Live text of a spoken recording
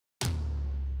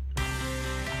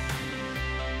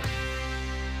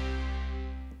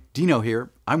Dino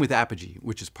here. I'm with Apigee,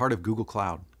 which is part of Google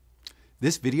Cloud.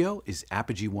 This video is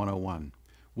Apigee 101.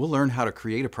 We'll learn how to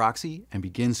create a proxy and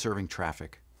begin serving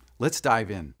traffic. Let's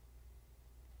dive in.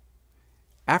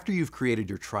 After you've created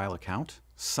your trial account,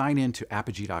 sign in to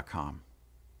apigee.com.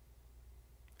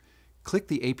 Click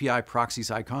the API proxies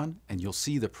icon and you'll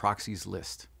see the proxies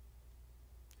list.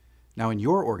 Now in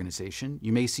your organization,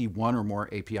 you may see one or more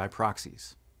API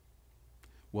proxies.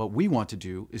 What we want to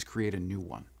do is create a new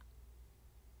one.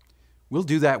 We'll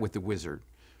do that with the wizard.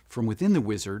 From within the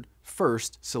wizard,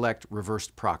 first select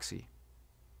Reversed Proxy.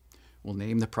 We'll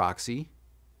name the proxy,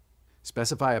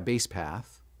 specify a base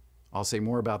path, I'll say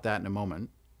more about that in a moment,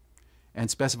 and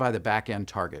specify the backend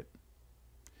target.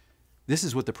 This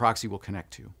is what the proxy will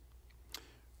connect to.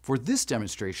 For this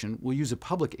demonstration, we'll use a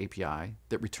public API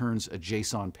that returns a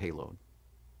JSON payload.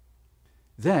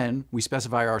 Then we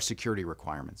specify our security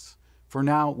requirements. For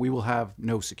now, we will have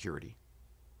no security.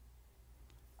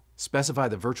 Specify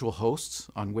the virtual hosts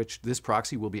on which this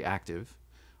proxy will be active.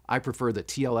 I prefer the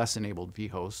TLS-enabled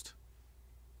vhost.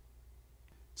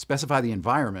 Specify the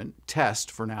environment,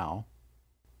 test for now.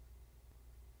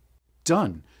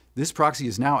 Done! This proxy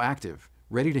is now active,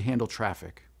 ready to handle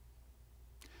traffic.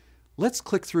 Let's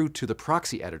click through to the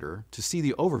proxy editor to see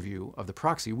the overview of the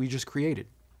proxy we just created.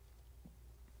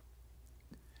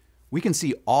 We can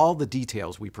see all the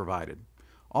details we provided.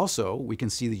 Also, we can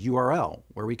see the URL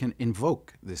where we can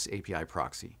invoke this API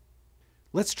proxy.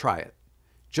 Let's try it.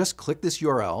 Just click this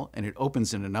URL and it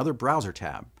opens in another browser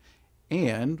tab,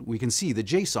 and we can see the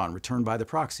JSON returned by the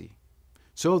proxy.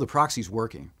 So the proxy's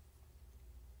working.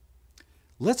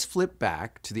 Let's flip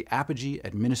back to the Apigee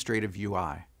Administrative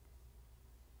UI.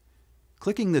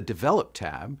 Clicking the Develop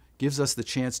tab gives us the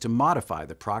chance to modify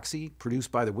the proxy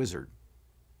produced by the wizard.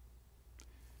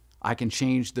 I can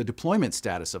change the deployment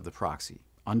status of the proxy,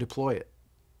 undeploy it,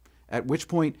 at which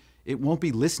point it won't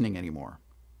be listening anymore.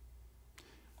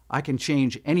 I can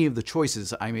change any of the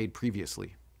choices I made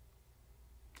previously.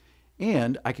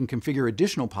 And I can configure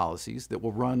additional policies that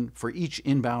will run for each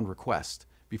inbound request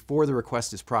before the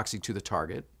request is proxied to the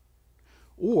target,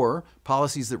 or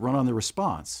policies that run on the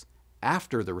response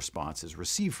after the response is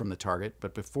received from the target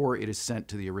but before it is sent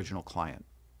to the original client.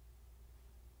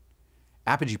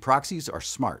 Apigee proxies are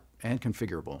smart and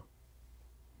configurable.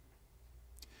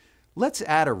 Let's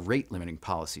add a rate limiting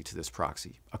policy to this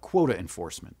proxy, a quota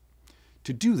enforcement.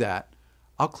 To do that,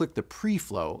 I'll click the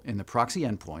pre-flow in the proxy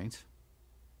endpoint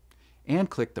and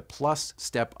click the plus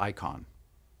step icon.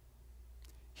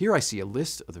 Here I see a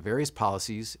list of the various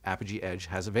policies Apigee Edge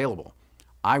has available.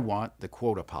 I want the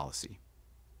quota policy.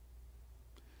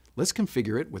 Let's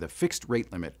configure it with a fixed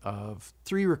rate limit of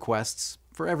 3 requests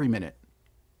for every minute.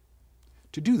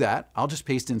 To do that, I'll just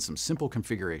paste in some simple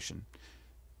configuration.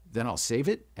 Then I'll save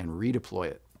it and redeploy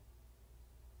it.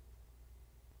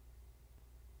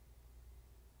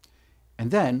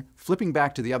 And then, flipping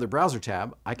back to the other browser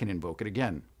tab, I can invoke it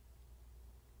again.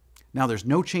 Now there's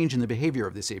no change in the behavior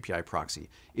of this API proxy.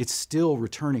 It's still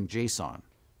returning JSON.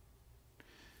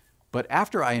 But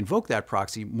after I invoke that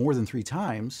proxy more than 3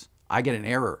 times, I get an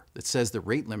error that says the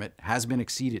rate limit has been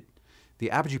exceeded. The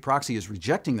Apigee proxy is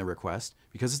rejecting the request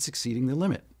because it's exceeding the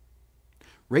limit.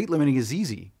 Rate limiting is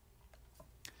easy.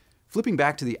 Flipping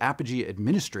back to the Apigee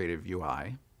Administrative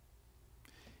UI,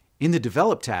 in the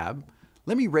Develop tab,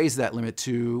 let me raise that limit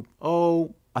to,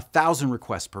 1,000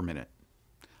 requests per minute.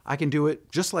 I can do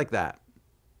it just like that.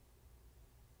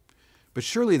 But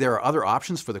surely there are other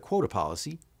options for the quota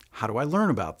policy. How do I learn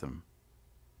about them?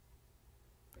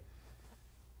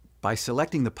 By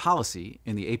selecting the policy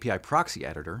in the API proxy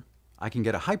editor, I can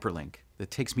get a hyperlink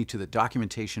that takes me to the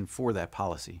documentation for that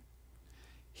policy.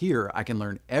 Here, I can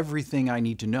learn everything I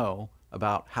need to know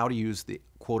about how to use the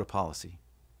quota policy.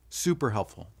 Super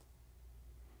helpful.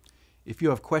 If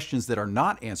you have questions that are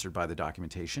not answered by the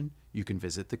documentation, you can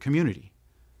visit the community.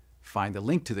 Find the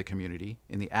link to the community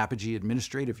in the Apigee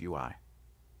Administrative UI.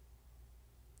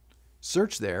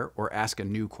 Search there or ask a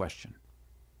new question.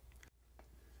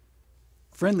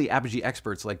 Friendly Apigee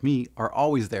experts like me are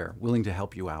always there, willing to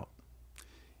help you out.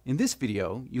 In this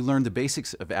video, you learned the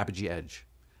basics of Apigee Edge,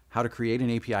 how to create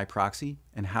an API proxy,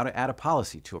 and how to add a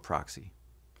policy to a proxy,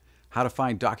 how to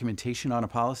find documentation on a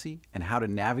policy, and how to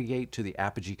navigate to the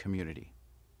Apigee community.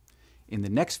 In the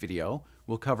next video,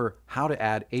 we'll cover how to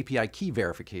add API key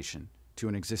verification to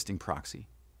an existing proxy.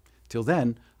 Till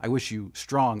then, I wish you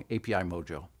strong API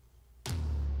mojo.